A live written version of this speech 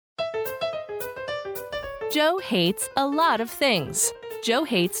Joe hates a lot of things. Joe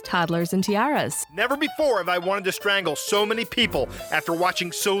hates toddlers and tiaras. Never before have I wanted to strangle so many people after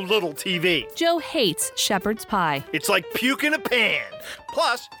watching so little TV. Joe hates shepherd's pie. It's like puke in a pan.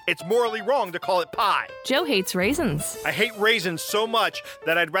 Plus, it's morally wrong to call it pie. Joe hates raisins. I hate raisins so much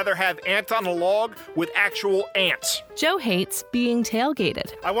that I'd rather have ants on a log with actual ants. Joe hates being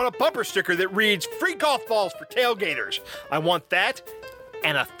tailgated. I want a bumper sticker that reads, "Free golf balls for tailgaters." I want that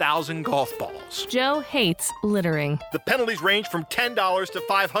and 1,000 golf balls. Joe hates littering. The penalties range from $10 to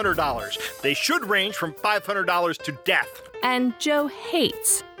 $500. They should range from $500 to death. And Joe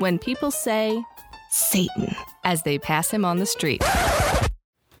hates when people say Satan as they pass him on the street.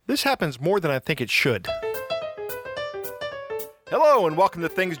 This happens more than I think it should. Hello and welcome to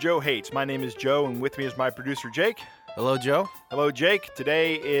Things Joe Hates. My name is Joe and with me is my producer Jake. Hello, Joe. Hello, Jake.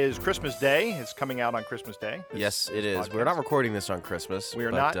 Today is Christmas Day. It's coming out on Christmas Day. Yes, it is. We're not recording this on Christmas. We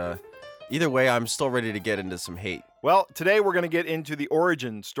are but, not. Either way, I'm still ready to get into some hate. Well, today we're going to get into the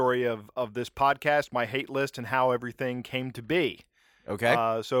origin story of this podcast, my hate list, and how everything came to be.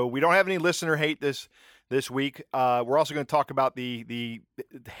 Okay. So we don't have any listener hate this week. We're also going to talk about the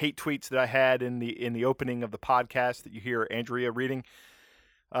hate tweets that I had in the opening of the podcast that you hear Andrea reading.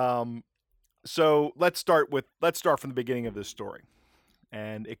 So let's start from the beginning of this story,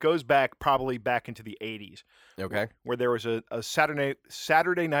 and it goes back into the 80s. Okay. Where there was a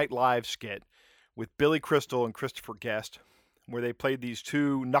Saturday Night Live skit with Billy Crystal and Christopher Guest, where they played these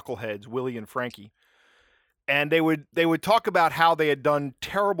two knuckleheads, Willie and Frankie, and they would talk about how they had done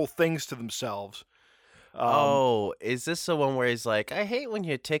terrible things to themselves. Is this the one where he's like, I hate when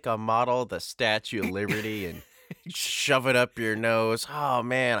you take a model, the Statue of Liberty, and shove it up your nose. Oh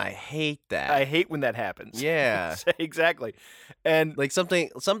man, I hate that. I hate when that happens. Yeah. Exactly. And like something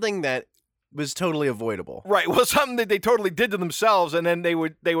that was totally avoidable. Right. Well, something that they totally did to themselves, and then they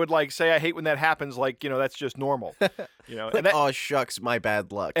would like say, I hate when that happens, like, that's just normal. And that, oh shucks, my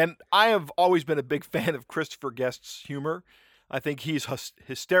bad luck. And I have always been a big fan of Christopher Guest's humor. I think he's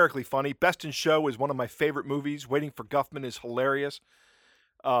hysterically funny. Best in Show is one of my favorite movies. Waiting for Guffman is hilarious.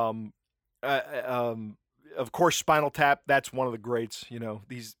 Of course, Spinal Tap, that's one of the greats.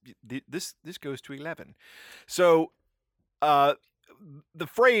 This goes to 11. So the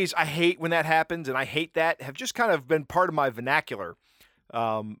phrase, I hate when that happens and I hate that, have just kind of been part of my vernacular,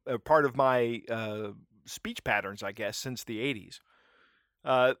 part of my speech patterns, I guess, since the 80s.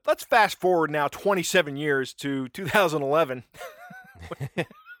 Let's fast forward now 27 years to 2011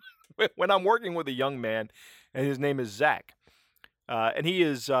 when I'm working with a young man, and his name is Zach. And he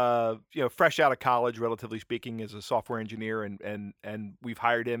is, fresh out of college, relatively speaking, as a software engineer, and we've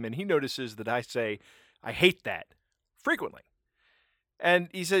hired him, and he notices that I say, I hate that, frequently. And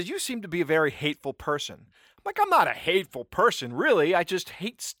he says, you seem to be a very hateful person. I'm like, I'm not a hateful person, really. I just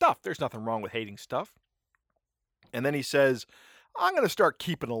hate stuff. There's nothing wrong with hating stuff. And then he says, I'm going to start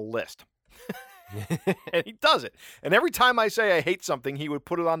keeping a list. And he does it. And every time I say I hate something, he would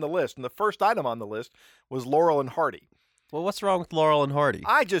put it on the list. And the first item on the list was Laurel and Hardy. Well, what's wrong with Laurel and Hardy?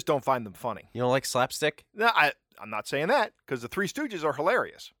 I just don't find them funny. You don't like slapstick? No, I'm not saying that, because the Three Stooges are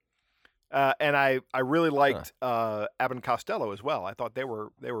hilarious. And I really liked Abbott and Costello as well. I thought they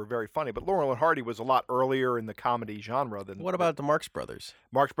were very funny. But Laurel and Hardy was a lot earlier in the comedy genre than. What about the Marx Brothers?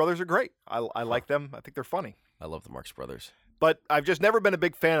 Marx Brothers are great. I like them. I think they're funny. I love the Marx Brothers. But I've just never been a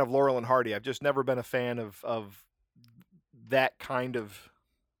big fan of Laurel and Hardy. I've just never been a fan of that kind of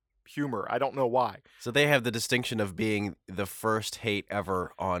humor. I don't know why. So they have the distinction of being the first hate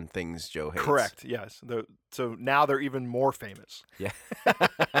ever on Things Joe Hates. Correct, yes. So now they're even more famous. Yeah.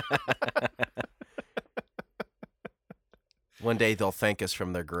 One day they'll thank us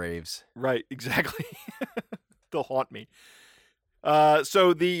from their graves. Right, exactly. They'll haunt me.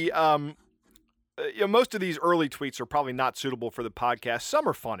 So the most of these early tweets are probably not suitable for the podcast. Some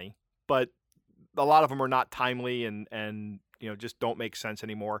are funny, but a lot of them are not timely and just don't make sense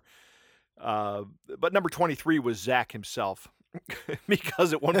anymore. But number 23 was Zach himself,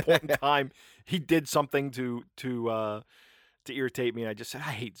 because at one point in time he did something to irritate me, and I just said,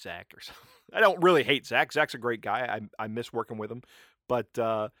 I hate Zach or something. I don't really hate Zach. Zach's a great guy. I miss working with him, but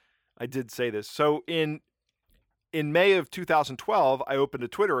I did say this. So in May of 2012, I opened a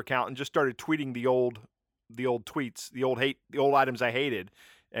Twitter account and just started tweeting the old tweets, the old items I hated,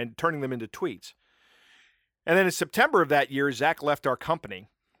 and turning them into tweets. And then in September of that year, Zach left our company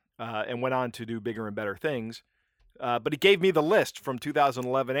and went on to do bigger and better things. But he gave me the list from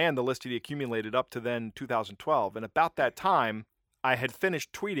 2011 and the list he accumulated up to then 2012. And about that time, I had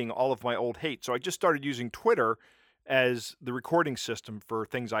finished tweeting all of my old hate. So I just started using Twitter as the recording system for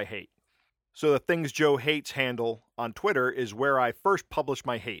things I hate. So the Things Joe Hates handle on Twitter is where I first published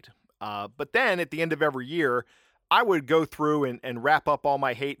my hate. But then at the end of every year, I would go through and wrap up all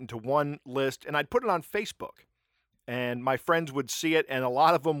my hate into one list, and I'd put it on Facebook. And my friends would see it, and a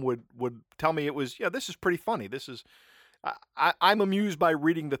lot of them would tell me it was, yeah, this is pretty funny. This is, I'm amused by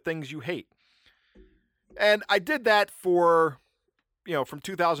reading the things you hate. And I did that for, from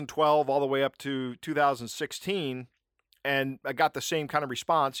 2012 all the way up to 2016, and I got the same kind of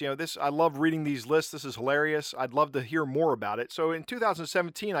response. I love reading these lists. This is hilarious. I'd love to hear more about it. So in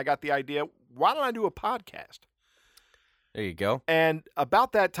 2017, I got the idea, why don't I do a podcast? There you go. And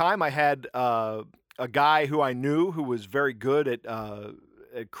about that time, I had a guy who I knew who was very good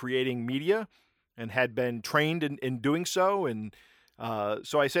at creating media and had been trained in doing so. And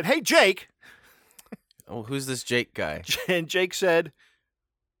so I said, hey, Jake. Oh, who's this Jake guy? And Jake said,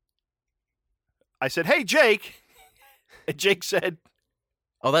 I said, hey, Jake. And Jake said,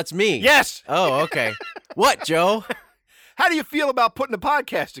 oh, that's me. yes. Oh, okay. What, Joe? How do you feel about putting a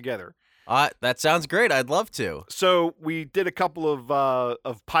podcast together? That sounds great. I'd love to. So we did a couple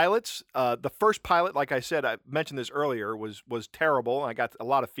of pilots. The first pilot, like I said, I mentioned this earlier, was terrible. I got a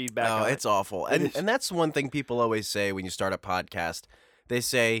lot of feedback. Oh, on it's awful. And that's one thing people always say when you start a podcast. They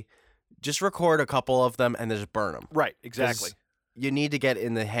say, just record a couple of them and then just burn them. Right, exactly. You need to get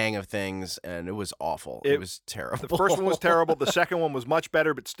in the hang of things, and it was awful. It was terrible. The first one was terrible. The second one was much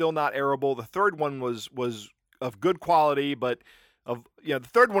better, but still not airable. The third one was of good quality, but the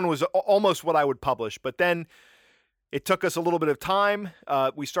third one was almost what I would publish. But then it took us a little bit of time.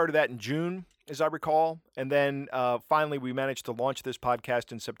 We started that in June, as I recall, and then finally we managed to launch this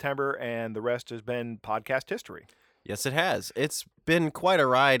podcast in September, and the rest has been podcast history. Yes, it has. It's been quite a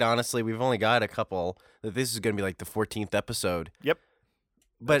ride, honestly. We've only got a couple. This is going to be like the 14th episode. Yep.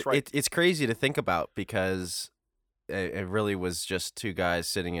 But right. it's crazy to think about because it really was just two guys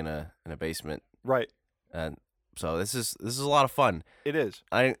sitting in a basement. Right. And so this is a lot of fun. It is.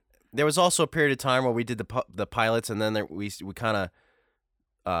 There was also a period of time where we did the pilots, and then we kind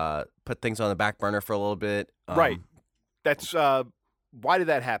of put things on the back burner for a little bit. Right. That's why did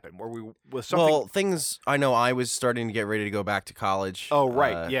that happen? Was something? Well, things I know. I was starting to get ready to go back to college. Oh,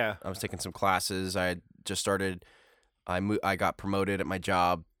 right. Yeah. I was taking some classes. I had just started. I got promoted at my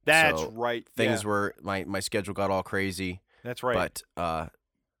job. That's so right. Things were my schedule got all crazy. That's right. But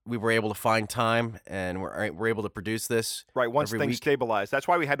we were able to find time, and we're able to produce this. Right, once things week. Stabilized. That's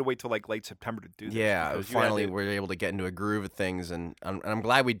why we had to wait till like late September to do this. Yeah, finally we were able to get into a groove of things, and I'm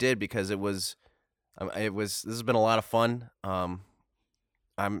glad we did because this has been a lot of fun.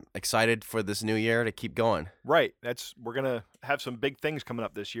 I'm excited for this new year to keep going. Right, we're gonna have some big things coming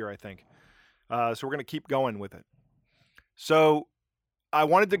up this year, I think. So we're gonna keep going with it. So I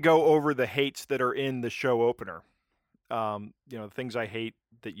wanted to go over the hates that are in the show opener. The things I hate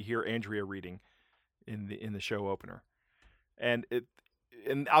that you hear Andrea reading in the show opener, and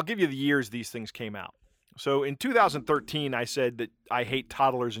I'll give you the years these things came out. So in 2013, I said that I hate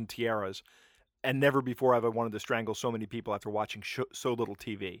toddlers and tiaras, and never before have I wanted to strangle so many people after watching so little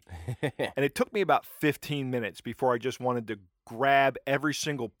TV. And it took me about 15 minutes before I just wanted to grab every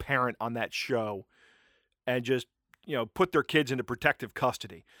single parent on that show and just put their kids into protective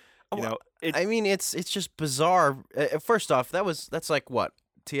custody. It's just bizarre. First off, that's like what?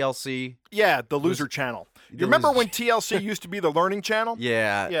 TLC? Yeah, the loser channel. You remember when TLC used to be the learning channel?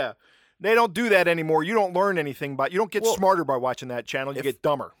 Yeah. Yeah. They don't do that anymore. You don't learn anything, you don't get smarter by watching that channel. You get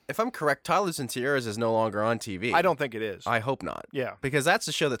dumber. If I'm correct, Toddlers and Tiaras is no longer on TV. I don't think it is. I hope not. Yeah. Because that's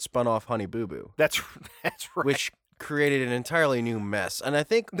the show that spun off Honey Boo Boo. That's right. Which created an entirely new mess. And I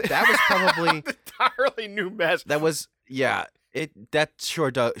think that was probably... entirely new mess. That was, yeah. That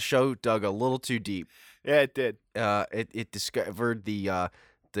show dug a little too deep. Yeah, it did. It discovered the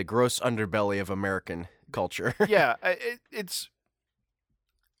gross underbelly of American culture. Yeah, it's...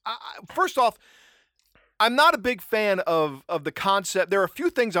 first off, I'm not a big fan of the concept. There are a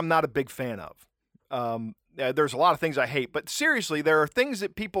few things I'm not a big fan of. There's a lot of things I hate, but seriously, there are things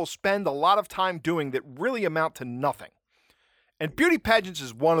that people spend a lot of time doing that really amount to nothing. And beauty pageants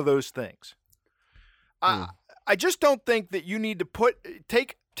is one of those things. I just don't think that you need to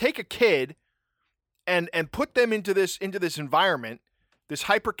take a kid and put them into this environment, this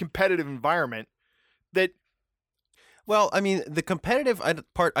hyper competitive environment that. Well, I mean, the competitive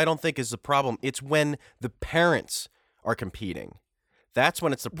part I don't think is the problem. It's when the parents are competing. That's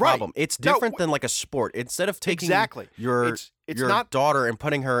when it's the problem. Right. It's different than like a sport. Instead of taking your daughter and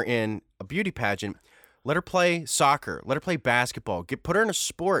putting her in a beauty pageant, let her play soccer. Let her play basketball. Put her in a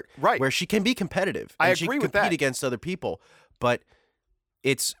sport where she can be competitive. I agree with that. She can compete against other people. But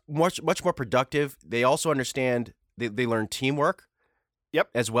it's much more productive. They also understand. They learn teamwork. Yep.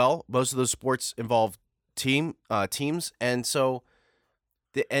 As well. Most of those sports involve teams, and so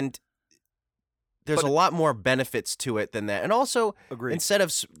there's a lot more benefits to it than that. And also, Agreed. instead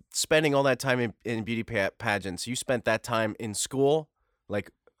of spending all that time in beauty pageants, you spent that time in school,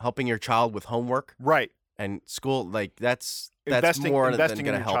 like helping your child with homework. Right. And school, like that's investing more than in going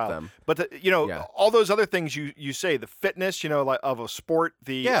to your help child. them. But all those other things you say, the fitness, like of a sport,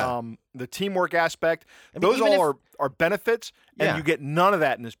 the teamwork aspect, those all are benefits, and you get none of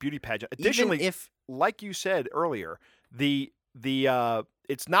that in this beauty pageant. Additionally, like you said earlier, the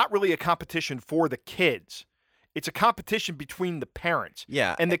it's not really a competition for the kids. It's a competition between the parents.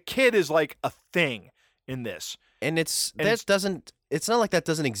 Yeah. And the kid is like a thing in this. And it's not like that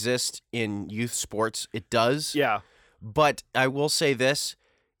doesn't exist in youth sports. It does. Yeah. But I will say this,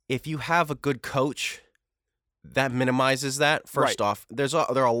 if you have a good coach, that minimizes that. First off, there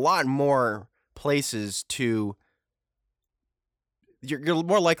are a lot more places to you're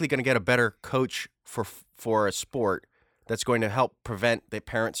more likely going to get a better coach for a sport that's going to help prevent the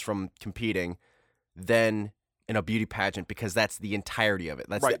parents from competing than in a beauty pageant, because that's the entirety of it.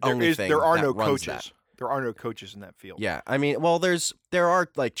 That's the only thing. There are that no runs coaches. That. There are no coaches in that field. Yeah, I mean, well, there are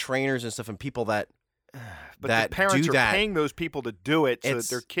like trainers and stuff and people that the parents are paying those people to do it so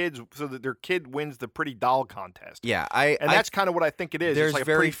that their kid wins the pretty doll contest. Yeah, that's kind of what I think it is. It's like a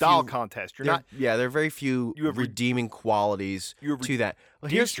pretty doll contest. There are very few redeeming qualities to that.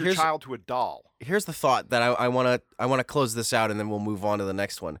 Well, here's your child to a doll. Here's the thought that I want to close this out, and then we'll move on to the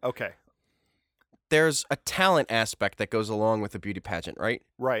next one. Okay. There's a talent aspect that goes along with the beauty pageant, right?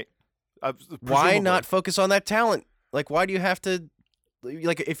 Right. Why not focus on that talent? Like, why do you have to?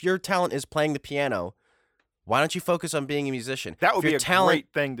 Like, if your talent is playing the piano, why don't you focus on being a musician? That would be a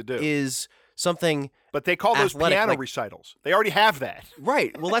great thing to do. Is something, but they call those piano recitals. They already have that.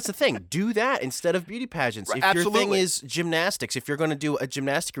 Right. Well, that's the thing. Do that instead of beauty pageants. Right, if your thing is gymnastics, if you're going to do a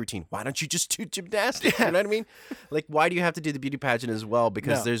gymnastic routine, why don't you just do gymnastics? You know what I mean? Like, why do you have to do the beauty pageant as well?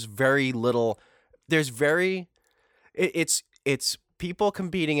 Because there's very little. It's people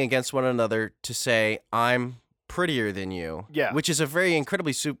competing against one another to say I'm prettier than you. Yeah. Which is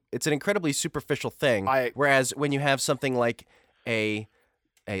it's an incredibly superficial thing. Whereas when you have something like a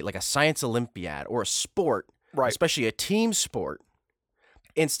science Olympiad or a sport, especially a team sport,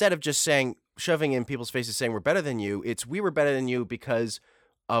 instead of just shoving in people's faces saying we're better than you, we were better than you because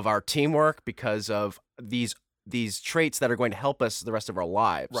of our teamwork, because of these traits that are going to help us the rest of our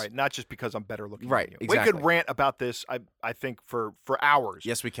lives. Right, not just because I'm better looking than you. Exactly. We could rant about this, I think, for hours.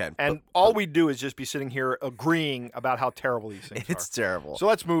 Yes, we can. And all we do is just be sitting here agreeing about how terrible these things are. It's terrible. So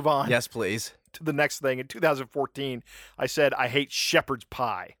let's move on. Yes, please. To the next thing. In 2014, I said I hate shepherd's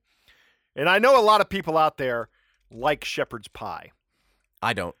pie. And I know a lot of people out there like shepherd's pie.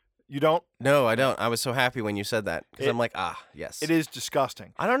 I don't. You don't? No, I don't. I was so happy when you said that because I'm like, yes. It is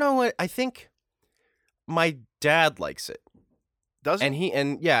disgusting. I don't know what I think. My dad likes it. Does he?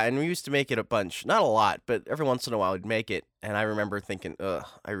 And we used to make it a bunch. Not a lot, but every once in a while we'd make it. And I remember thinking,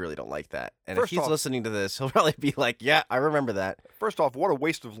 I really don't like that. And if he's listening to this, he'll probably be like, yeah, I remember that. First off, what a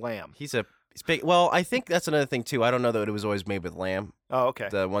waste of lamb. He's big. Well, I think that's another thing too. I don't know that it was always made with lamb. Oh, okay.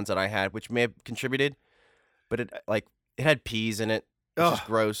 The ones that I had, which may have contributed, but it had peas in it, which is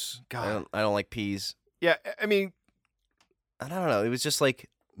gross. God. I don't like peas. Yeah, I mean, I don't know. It was just like.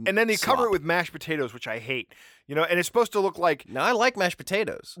 And then they cover it with mashed potatoes, which I hate. And it's supposed to look like. No, I like mashed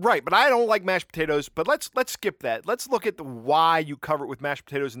potatoes. Right, but I don't like mashed potatoes. But let's skip that. Let's look at why you cover it with mashed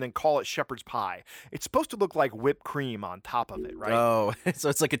potatoes and then call it shepherd's pie. It's supposed to look like whipped cream on top of it, right? Oh, so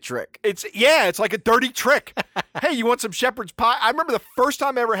it's like a trick. It's like a dirty trick. Hey, you want some shepherd's pie? I remember the first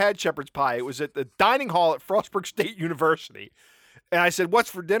time I ever had shepherd's pie. It was at the dining hall at Frostburg State University, and I said,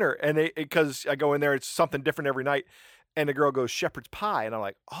 "What's for dinner?" And because I go in there, it's something different every night. And the girl goes, shepherd's pie. And I'm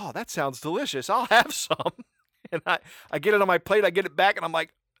like, oh, that sounds delicious. I'll have some. And I get it on my plate. I get it back. And I'm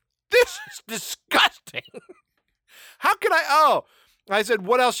like, this is disgusting. How can I said,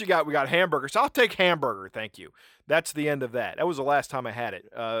 what else you got? We got hamburgers. I'll take hamburger. Thank you. That's the end of that. That was the last time I had it.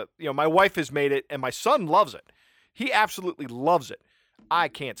 My wife has made it, and my son loves it. He absolutely loves it. I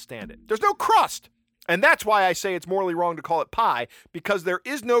can't stand it. There's no crust. And that's why I say it's morally wrong to call it pie, because there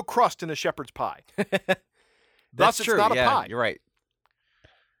is no crust in a shepherd's pie. That's Thus, true. It's not a pie. You're right.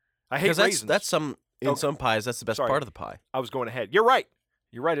 I hate raisins. That's some pies. That's the best part of the pie. I was going ahead. You're right.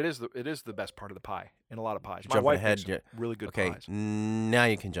 It is the best part of the pie in a lot of pies. My wife makes really good pies. Okay, now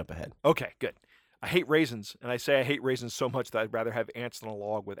you can jump ahead. Okay, good. I hate raisins, and I say I hate raisins so much that I'd rather have ants than a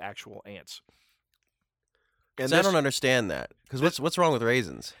log with actual ants. And I don't understand that. Because what's wrong with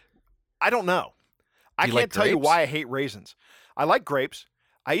raisins? I don't know. I can't tell you why I hate raisins. I like grapes.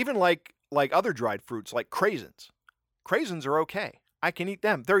 I even like other dried fruits, like craisins. Craisins are okay. I can eat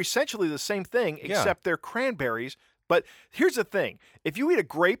them. They're essentially the same thing, except they're cranberries. But here's the thing. If you eat a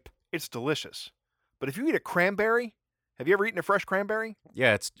grape, it's delicious. But if you eat a cranberry, have you ever eaten a fresh cranberry?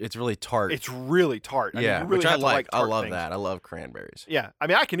 Yeah, it's really tart. It's really tart. Yeah, you really which I have to like. I tart love things. that. I love cranberries. Yeah, I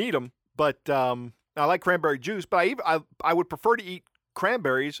mean I can eat them, but I like cranberry juice. But I would prefer to eat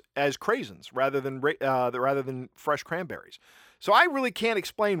cranberries as craisins rather than fresh cranberries. So I really can't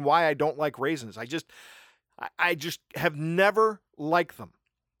explain why I don't like raisins. I just have never liked them.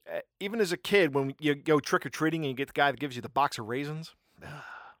 Even as a kid, when you go trick or treating and you get the guy that gives you the box of raisins.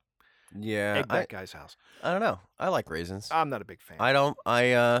 Yeah, Egg that guy's house. I don't know. I like raisins. I'm not a big fan. I don't.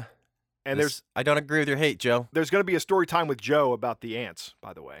 And I don't agree with your hate, Joe. There's going to be a story time with Joe about the ants,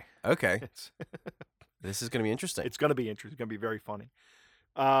 by the way. Okay. This is going to be interesting. It's going to be interesting. It's going to be very funny.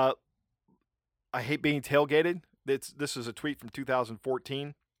 I hate being tailgated. This is a tweet from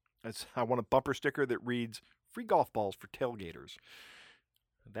 2014. I want a bumper sticker that reads, "Free golf balls for tailgaters."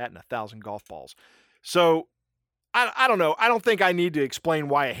 That and 1,000 golf balls. So, I don't know. I don't think I need to explain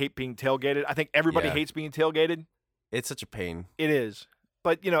why I hate being tailgated. I think everybody hates being tailgated. It's such a pain. It is.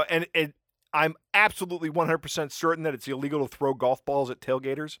 But, I'm absolutely 100% certain that it's illegal to throw golf balls at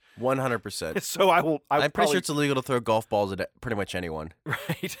tailgaters. 100%. So I'm pretty sure it's illegal to throw golf balls at pretty much anyone.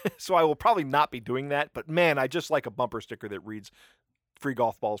 Right. So I will probably not be doing that. But, man, I just like a bumper sticker that reads, "Free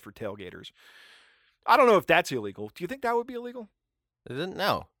golf balls for tailgaters." I don't know if that's illegal. Do you think that would be illegal?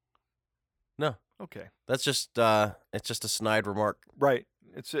 No. Okay. That's just it's just a snide remark. Right.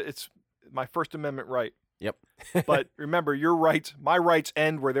 It's my First Amendment right. Yep. But remember, your rights, my rights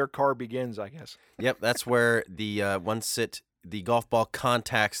end where their car begins, I guess. Yep, that's where once the golf ball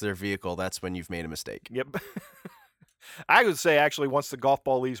contacts their vehicle, that's when you've made a mistake. Yep. I would say, actually, once the golf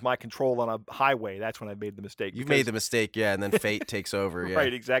ball leaves my control on a highway, that's when I made the mistake. You've made the mistake, yeah, and then fate takes over. Yeah.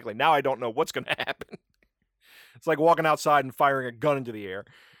 Right, exactly. Now I don't know what's going to happen. It's like walking outside and firing a gun into the air.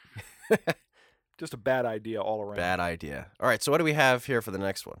 Just a bad idea all around. Bad idea. All right, so what do we have here for the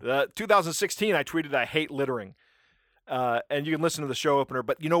next one? 2016, I tweeted, "I hate littering." And you can listen to the show opener,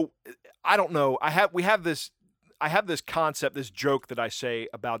 but I don't know. I have this concept, this joke that I say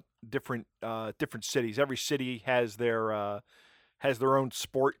about different cities. Every city has their own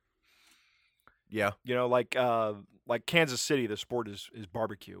sport. Yeah. Like Kansas City, the sport is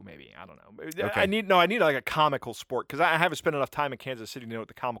barbecue. Maybe, I don't know. Okay. I need like a comical sport because I haven't spent enough time in Kansas City to know what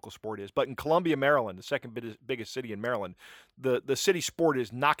the comical sport is. But in Columbia, Maryland, the second biggest city in Maryland, the city sport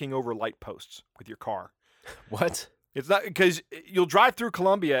is knocking over light posts with your car. What? It's not, because you'll drive through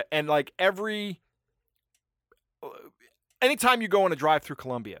Columbia and like anytime you go on a drive through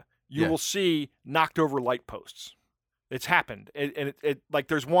Columbia, you will see knocked over light posts. It's happened, and it like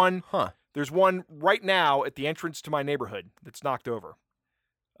there's one. There's one right now at the entrance to my neighborhood that's knocked over.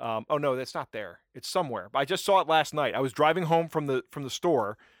 Oh no, that's not there. It's somewhere. But I just saw it last night. I was driving home from the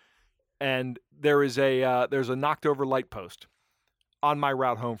store, and there's a knocked over light post on my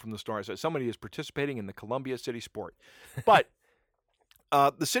route home from the store. I said somebody is participating in the Columbia City sport, but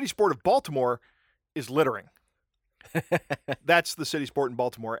the city sport of Baltimore is littering. That's the city sport in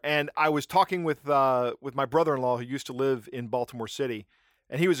Baltimore. And I was talking with my brother-in-law who used to live in Baltimore City.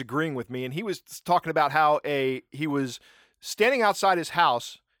 And he was agreeing with me, and he was talking about how he was standing outside his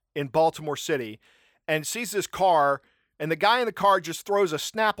house in Baltimore City and sees this car, and the guy in the car just throws a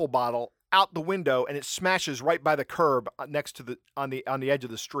Snapple bottle out the window, and it smashes right by the curb next to on the edge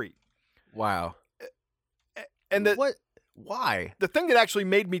of the street. Wow. And what? Why? The thing that actually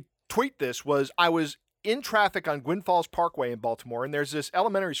made me tweet this was I was in traffic on Gwynn Falls Parkway in Baltimore, and there's this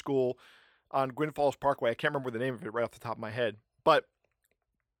elementary school on Gwynn Falls Parkway. I can't remember the name of it right off the top of my head, but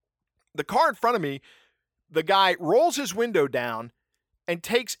the car in front of me, the guy rolls his window down and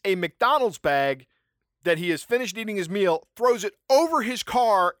takes a McDonald's bag that he has finished eating his meal, throws it over his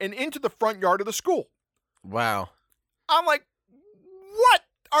car and into the front yard of the school. Wow. I'm like, what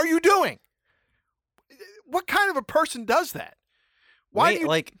are you doing? What kind of a person does that? Why do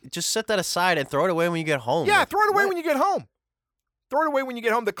you just set that aside and throw it away when you get home? Yeah, throw it away when you get home. Throw it away when you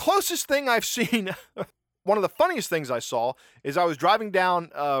get home. The closest thing I've seen, one of the funniest things I saw is I was driving down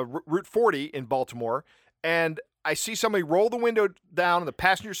Route 40 in Baltimore, and I see somebody roll the window down on the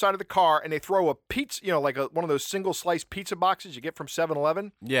passenger side of the car, and they throw a pizza, like one of those single slice pizza boxes you get from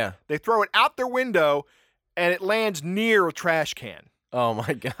 7-Eleven. Yeah. They throw it out their window, and it lands near a trash can. Oh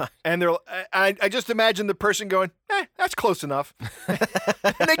my God. And I just imagine the person going, that's close enough.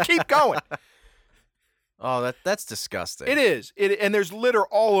 And they keep going. Oh, that's disgusting. It is. And there's litter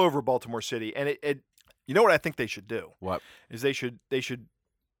all over Baltimore City, and you know what I think they should do? What? Is they should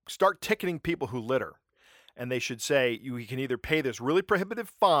start ticketing people who litter. And they should say you can either pay this really prohibitive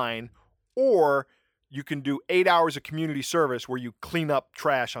fine, or you can do 8 hours of community service where you clean up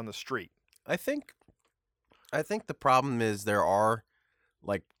trash on the street. I think the problem is there are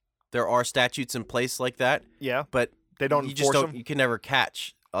like there are statutes in place like that. Yeah, but they don't enforce them. You can never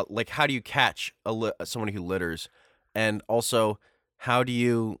catch. Like, how do you catch someone who litters? And also, how do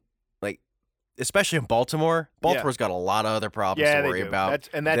you, like, especially in Baltimore? Baltimore's got a lot of other problems to worry about.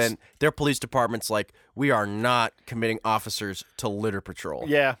 Then their police department's like, we are not committing officers to litter patrol.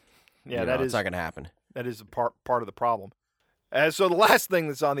 Yeah, it's not going to happen. That is a part of the problem. So the last thing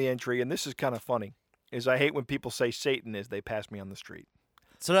that's on the entry, and this is kind of funny, is I hate when people say Satan as they pass me on the street.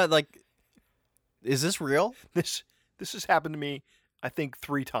 So that, like, is this real? This has happened to me, I think,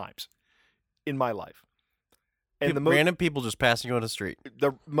 3 times in my life. And random people just passing you on the street.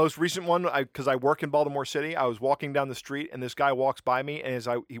 The most recent one, because I work in Baltimore City, I was walking down the street, and this guy walks by me, and as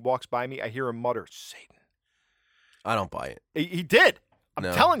he walks by me, I hear him mutter, Satan. I don't buy it. He did. I'm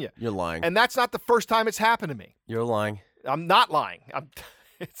telling you. You're lying. And that's not the first time it's happened to me. You're lying. I'm not lying.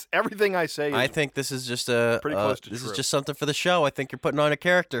 It's everything I say. I think this is just pretty close to this true. is just something for the show. I think you're putting on a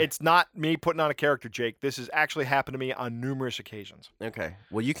character. It's not me putting on a character, Jake. This has actually happened to me on numerous occasions. Okay.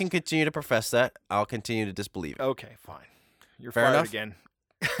 Well, you can continue to profess that. I'll continue to disbelieve it. Okay, fine. You're Fair fired enough? again.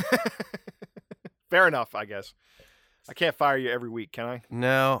 Fair enough, I guess. I can't fire you every week, can I?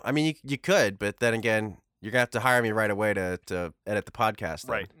 No. I mean, you could, but then again, you're going to have to hire me right away to edit the podcast.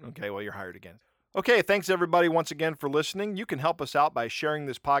 Then. Right. Okay, well, you're hired again. Okay, thanks everybody once again for listening. You can help us out by sharing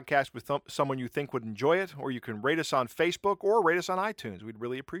this podcast with someone you think would enjoy it, or you can rate us on Facebook or rate us on iTunes. We'd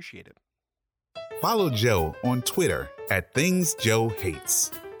really appreciate it. Follow Joe on Twitter at Things Joe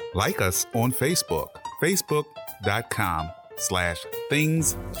Hates. Like us on Facebook,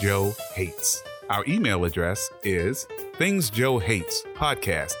 facebook.com/Things Joe Hates. Our email address is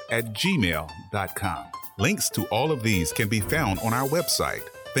thingsjoehatespodcast@gmail.com. Links to all of these can be found on our website,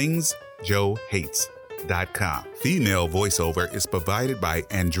 thingsjoehates.com. Female voiceover is provided by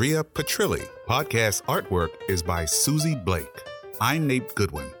Andrea Petrilli. Podcast artwork is by Susie Blake. I'm Nate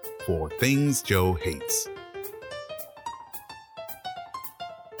Goodwin for Things Joe Hates.